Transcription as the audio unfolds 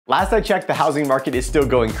Last I checked, the housing market is still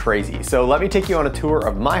going crazy, so let me take you on a tour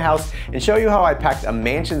of my house and show you how I packed a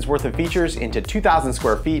mansion's worth of features into 2,000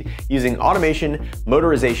 square feet using automation,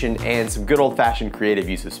 motorization, and some good old-fashioned creative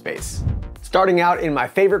use of space. Starting out in my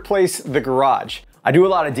favorite place, the garage. I do a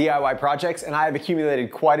lot of DIY projects and I have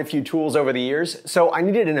accumulated quite a few tools over the years, so I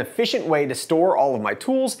needed an efficient way to store all of my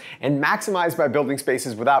tools and maximize my building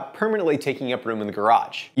spaces without permanently taking up room in the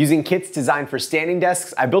garage. Using kits designed for standing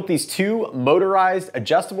desks, I built these two motorized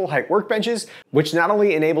adjustable height workbenches, which not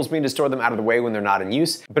only enables me to store them out of the way when they're not in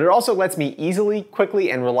use, but it also lets me easily,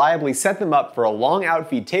 quickly, and reliably set them up for a long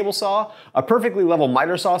outfeed table saw, a perfectly level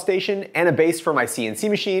miter saw station, and a base for my CNC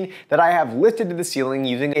machine that I have lifted to the ceiling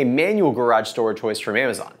using a manual garage storage hoist from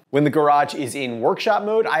Amazon. When the garage is in workshop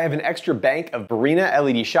mode, I have an extra bank of Barrina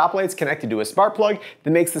LED shop lights connected to a smart plug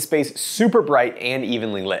that makes the space super bright and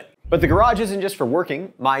evenly lit. But the garage isn't just for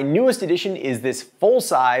working. My newest addition is this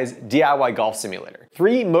full-size DIY golf simulator.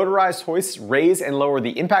 3 motorized hoists raise and lower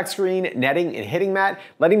the impact screen, netting, and hitting mat,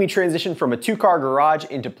 letting me transition from a 2-car garage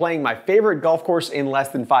into playing my favorite golf course in less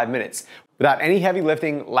than 5 minutes, without any heavy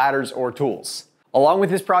lifting, ladders, or tools. Along with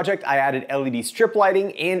this project, I added LED strip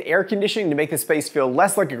lighting and air conditioning to make the space feel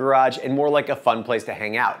less like a garage and more like a fun place to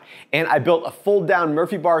hang out. And I built a fold-down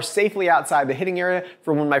Murphy bar safely outside the hitting area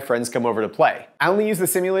for when my friends come over to play. I only use the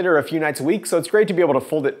simulator a few nights a week, so it's great to be able to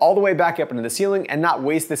fold it all the way back up into the ceiling and not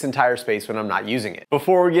waste this entire space when I'm not using it.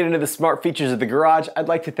 Before we get into the smart features of the garage, I'd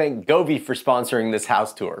like to thank BEV for sponsoring this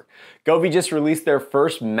house tour. BEV just released their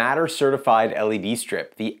first Matter certified LED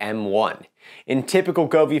strip, the M1. In typical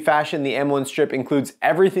BEV fashion, the M1 strip includes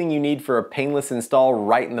everything you need for a painless install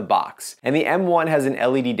right in the box. And the M1 has an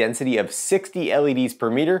LED density of 60 LEDs per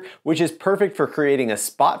meter, which is perfect for creating a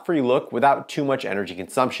spot-free look without too much energy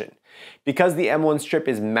consumption. Because the M1 strip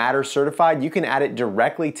is Matter certified, you can add it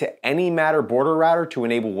directly to any Matter border router to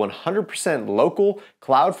enable 100% local,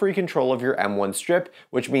 cloud-free control of your M1 strip,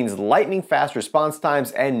 which means lightning fast response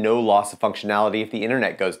times and no loss of functionality if the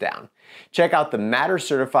internet goes down. Check out the Matter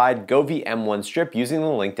certified BEV M1 strip using the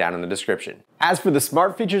link down in the description. As for the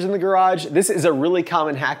smart features in the garage, this is a really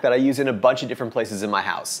common hack that I use in a bunch of different places in my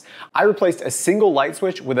house. I replaced a single light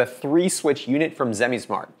switch with a 3-switch unit from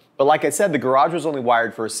ZWave. But like I said, the garage was only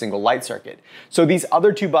wired for a single light circuit. So these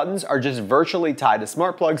other 2 buttons are just virtually tied to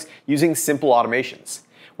smart plugs using simple automations.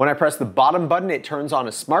 When I press the bottom button, it turns on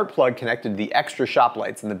a smart plug connected to the extra shop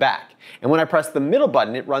lights in the back. And when I press the middle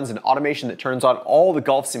button, it runs an automation that turns on all the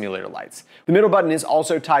golf simulator lights. The middle button is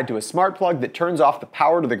also tied to a smart plug that turns off the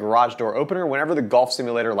power to the garage door opener whenever the golf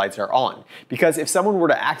simulator lights are on. Because if someone were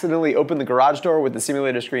to accidentally open the garage door with the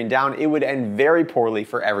simulator screen down, it would end very poorly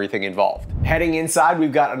for everything involved. Heading inside,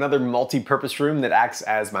 we've got another multi-purpose room that acts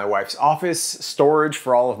as my wife's office, storage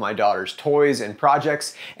for all of my daughter's toys and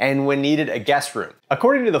projects, and when needed, a guest room.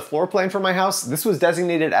 According to the floor plan for my house, this was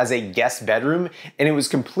designated as a guest bedroom, and it was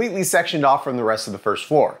completely sectioned off from the rest of the first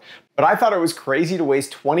floor. But I thought it was crazy to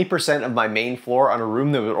waste 20% of my main floor on a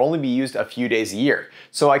room that would only be used a few days a year.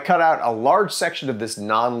 So I cut out a large section of this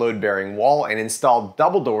non-load bearing wall and installed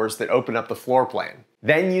double doors that open up the floor plan.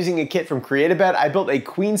 Then, using a kit from Create-A-Bed, I built a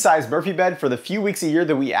queen-size Murphy bed for the few weeks a year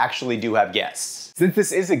that we actually do have guests. Since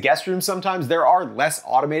this is a guest room sometimes, there are less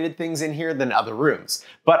automated things in here than other rooms.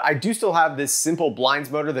 But I do still have this simple blinds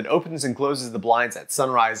motor that opens and closes the blinds at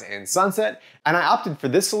sunrise and sunset, and I opted for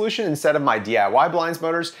this solution instead of my DIY blinds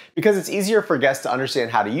motors because it's easier for guests to understand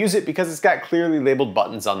how to use it because it's got clearly labeled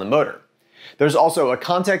buttons on the motor. There's also a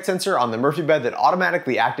contact sensor on the Murphy bed that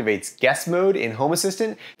automatically activates guest mode in Home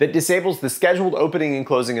Assistant that disables the scheduled opening and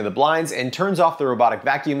closing of the blinds and turns off the robotic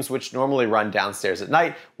vacuums which normally run downstairs at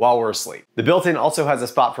night while we're asleep. The built-in also has a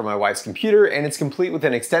spot for my wife's computer, and it's complete with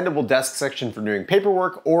an extendable desk section for doing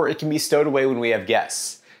paperwork, or it can be stowed away when we have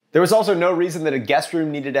guests. There was also no reason that a guest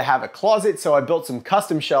room needed to have a closet, so I built some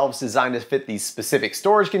custom shelves designed to fit these specific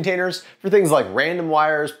storage containers for things like random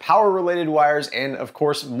wires, power-related wires, and of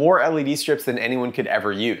course, more LED strips than anyone could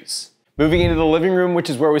ever use. Moving into the living room, which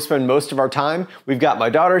is where we spend most of our time, we've got my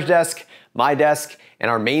daughter's desk, my desk,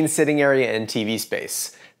 and our main sitting area and TV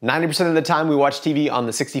space. 90% of the time we watch TV on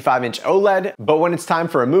the 65-inch OLED, but when it's time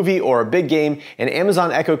for a movie or a big game, an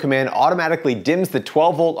Amazon Echo command automatically dims the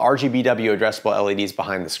 12-volt RGBW addressable LEDs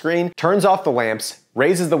behind the screen, turns off the lamps,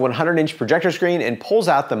 raises the 100-inch projector screen, and pulls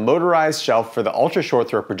out the motorized shelf for the ultra short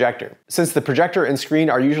throw projector. Since the projector and screen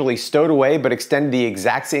are usually stowed away but extend the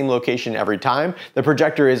exact same location every time, the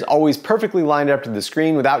projector is always perfectly lined up to the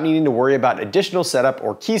screen without needing to worry about additional setup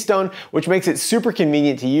or keystone, which makes it super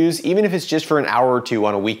convenient to use even if it's just for an hour or two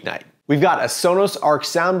on a weeknight. We've got a Sonos ARC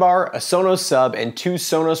Soundbar, a Sonos Sub, and two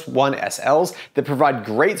Sonos One SLs that provide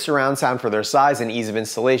great surround sound for their size and ease of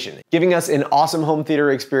installation, giving us an awesome home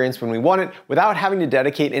theater experience when we want it without having to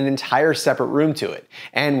dedicate an entire separate room to it.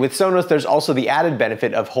 And with Sonos, there's also the added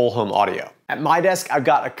benefit of whole home audio. At my desk, I've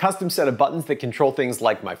got a custom set of buttons that control things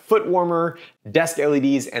like my foot warmer, desk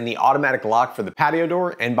LEDs, and the automatic lock for the patio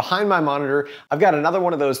door. And behind my monitor, I've got another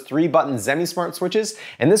one of those 3-button semi-smart switches,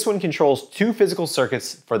 and this one controls 2 physical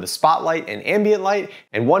circuits for the spotlight and ambient light,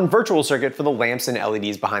 and 1 virtual circuit for the lamps and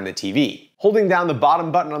LEDs behind the TV. Holding down the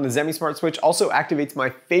bottom button on the semi-smart switch also activates my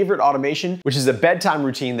favorite automation, which is a bedtime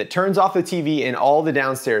routine that turns off the TV and all the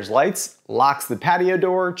downstairs lights, locks the patio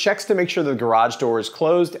door, checks to make sure the garage door is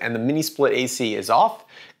closed and the mini split AC is off,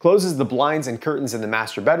 closes the blinds and curtains in the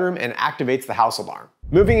master bedroom, and activates the house alarm.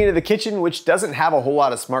 Moving into the kitchen, which doesn't have a whole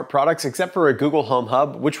lot of smart products except for a Google Home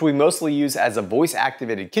Hub, which we mostly use as a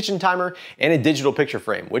voice-activated kitchen timer, and a digital picture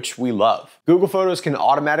frame, which we love. Google Photos can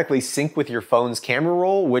automatically sync with your phone's camera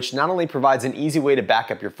roll, which not only provides an easy way to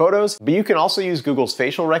back up your photos, but you can also use Google's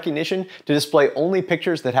facial recognition to display only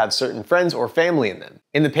pictures that have certain friends or family in them.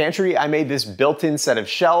 In the pantry, I made this built-in set of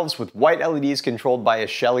shelves with white LEDs controlled by a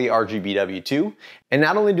Shelly RGBW2, and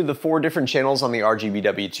not only do the 4 different channels on the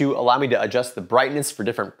RGBW2 allow me to adjust the brightness for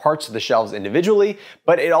different parts of the shelves individually,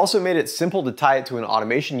 but it also made it simple to tie it to an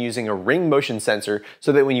automation using a ring motion sensor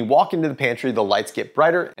so that when you walk into the pantry, the lights get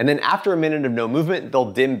brighter, and then after a minute of no movement,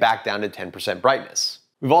 they'll dim back down to 10% brightness.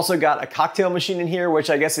 We've also got a cocktail machine in here, which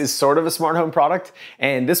I guess is sort of a smart home product,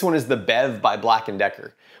 and this one is the BEV by Black &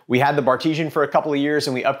 Decker. We had the Bartesian for a couple of years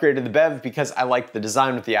and we upgraded the BEV because I liked the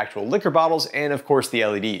design with the actual liquor bottles and of course the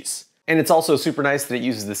LEDs. And it's also super nice that it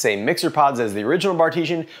uses the same mixer pods as the original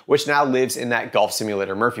Bartesian, which now lives in that golf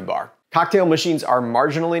simulator Murphy bar. Cocktail machines are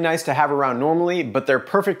marginally nice to have around normally, but they're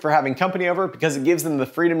perfect for having company over because it gives them the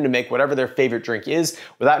freedom to make whatever their favorite drink is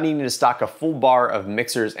without needing to stock a full bar of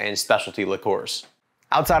mixers and specialty liqueurs.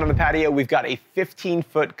 Outside on the patio, we've got a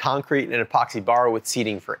 15-foot concrete and epoxy bar with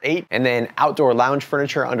seating for 8, and then outdoor lounge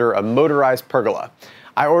furniture under a motorized pergola.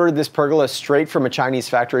 I ordered this pergola straight from a Chinese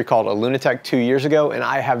factory called Alunatech 2 years ago, and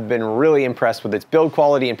I have been really impressed with its build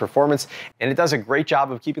quality and performance, and it does a great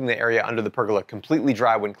job of keeping the area under the pergola completely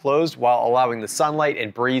dry when closed while allowing the sunlight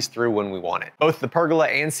and breeze through when we want it. Both the pergola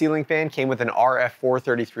and ceiling fan came with an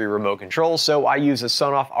RF433 remote control, so I use a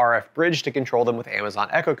Sonos RF bridge to control them with Amazon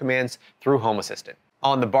Echo commands through Home Assistant.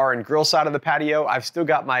 On the bar and grill side of the patio, I've still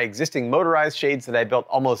got my existing motorized shades that I built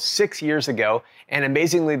almost 6 years ago, and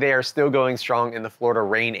amazingly they are still going strong in the Florida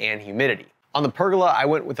rain and humidity. On the pergola, I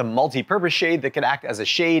went with a multi-purpose shade that could act as a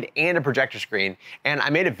shade and a projector screen, and I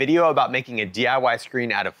made a video about making a DIY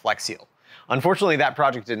screen out of Flex Seal. Unfortunately, that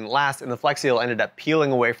project didn't last, and the Flex Seal ended up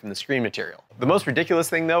peeling away from the screen material. The most ridiculous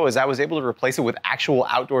thing though is I was able to replace it with actual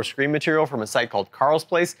outdoor screen material from a site called Carl's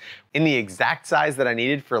Place in the exact size that I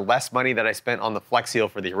needed for less money that I spent on the Flex Seal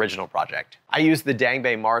for the original project. I used the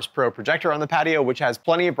Dangbei Mars Pro projector on the patio, which has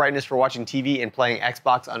plenty of brightness for watching TV and playing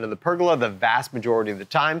Xbox under the pergola the vast majority of the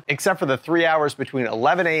time, except for the 3 hours between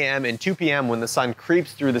 11 a.m. and 2 p.m. when the sun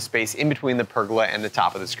creeps through the space in between the pergola and the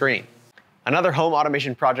top of the screen. Another home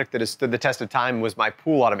automation project that has stood the test of time was my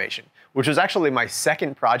pool automation, which was actually my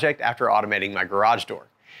second project after automating my garage door.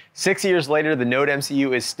 6 years later, the Node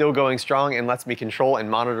MCU is still going strong and lets me control and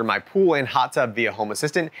monitor my pool and hot tub via Home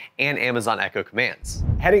Assistant and Amazon Echo commands.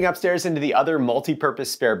 Heading upstairs into the other multi-purpose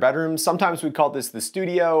spare bedroom, sometimes we call this the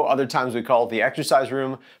studio, other times we call it the exercise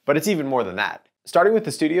room, but it's even more than that. Starting with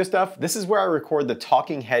the studio stuff, this is where I record the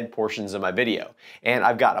talking head portions of my video, and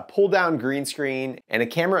I've got a pull-down green screen and a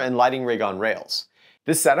camera and lighting rig on rails.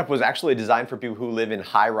 This setup was actually designed for people who live in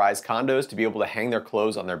high-rise condos to be able to hang their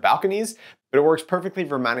clothes on their balconies, but it works perfectly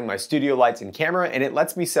for mounting my studio lights and camera, and it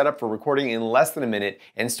lets me set up for recording in less than a minute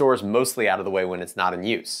and stores mostly out of the way when it's not in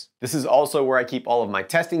use. This is also where I keep all of my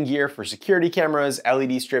testing gear for security cameras,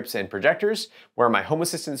 LED strips, and projectors, where my Home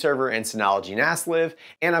Assistant server and Synology NAS live,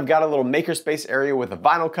 and I've got a little makerspace area with a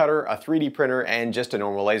vinyl cutter, a 3D printer, and just a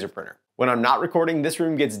normal laser printer. When I'm not recording, this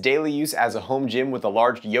room gets daily use as a home gym with a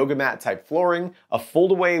large yoga mat type flooring, a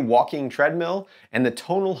fold-away walking treadmill, and the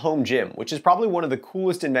tonal home gym, which is probably one of the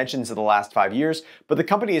coolest inventions of the last 5 years, but the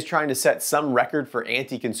company is trying to set some record for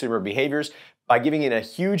anti-consumer behaviors by giving it a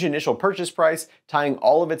huge initial purchase price, tying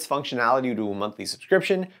all of its functionality to a monthly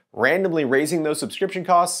subscription, randomly raising those subscription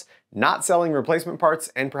costs, not selling replacement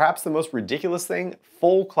parts, and perhaps the most ridiculous thing,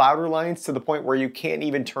 full cloud reliance to the point where you can't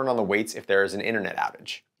even turn on the weights if there is an internet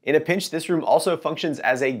outage. In a pinch, this room also functions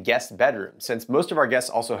as a guest bedroom, since most of our guests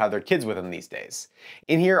also have their kids with them these days.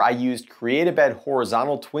 In here, I used Create-A-Bed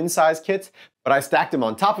horizontal twin-size kits, but I stacked them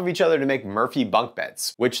on top of each other to make Murphy bunk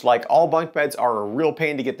beds, which, like all bunk beds, are a real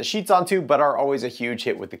pain to get the sheets onto, but are always a huge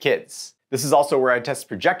hit with the kids. This is also where I test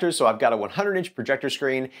projectors, so I've got a 100-inch projector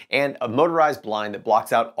screen and a motorized blind that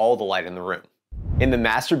blocks out all the light in the room. In the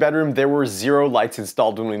master bedroom, there were 0 lights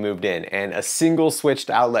installed when we moved in and a single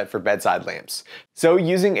switched outlet for bedside lamps. So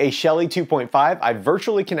using a Shelly 2.5, I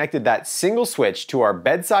virtually connected that single switch to our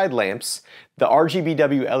bedside lamps, the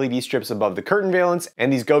RGBW LED strips above the curtain valance,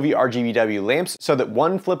 and these Govee RGBW lamps so that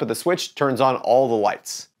one flip of the switch turns on all the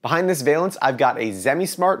lights. Behind this valance, I've got a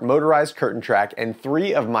semi-smart motorized curtain track and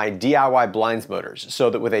 3 of my DIY blinds motors, so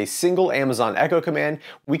that with a single Amazon Echo command,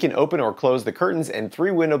 we can open or close the curtains and 3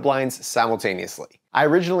 window blinds simultaneously. I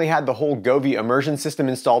originally had the whole Govee immersion system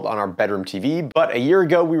installed on our bedroom TV, but a year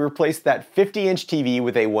ago we replaced that 50-inch TV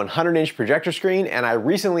with a 100-inch projector screen, and I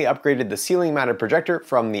recently upgraded the ceiling-mounted projector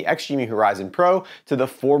from the Xtreme Horizon Pro to the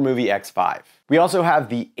 4Movie X5. We also have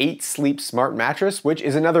the 8 Sleep Smart Mattress, which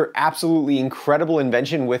is another absolutely incredible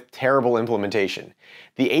invention with terrible implementation.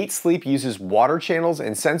 The 8 Sleep uses water channels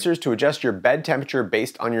and sensors to adjust your bed temperature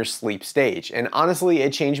based on your sleep stage, and honestly,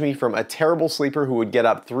 it changed me from a terrible sleeper who would get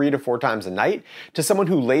up 3 to 4 times a night to someone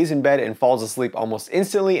who lays in bed and falls asleep almost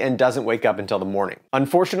instantly and doesn't wake up until the morning.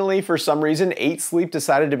 Unfortunately, for some reason, 8 Sleep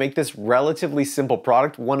decided to make this relatively simple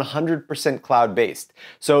product 100% cloud-based,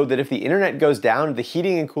 so that if the internet goes down, the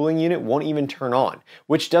heating and cooling unit won't even turn on,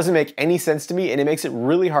 which doesn't make any sense to me, and it makes it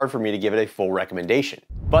really hard for me to give it a full recommendation.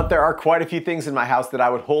 But there are quite a few things in my house that I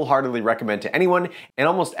would wholeheartedly recommend to anyone, and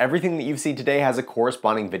almost everything that you've seen today has a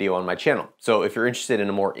corresponding video on my channel. So if you're interested in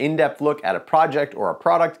a more in-depth look at a project or a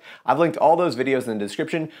product, I've linked all those videos in the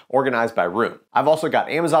description, organized by room. I've also got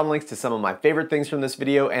Amazon links to some of my favorite things from this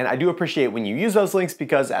video, and I do appreciate when you use those links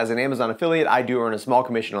because as an Amazon affiliate, I do earn a small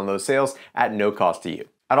commission on those sales at no cost to you.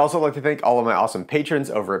 I'd also like to thank all of my awesome patrons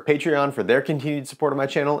over at Patreon for their continued support of my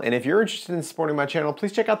channel, and if you're interested in supporting my channel,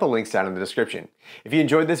 please check out the links down in the description. If you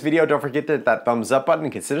enjoyed this video, don't forget to hit that thumbs up button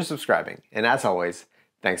and consider subscribing. And as always,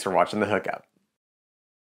 thanks for watching The Hookup.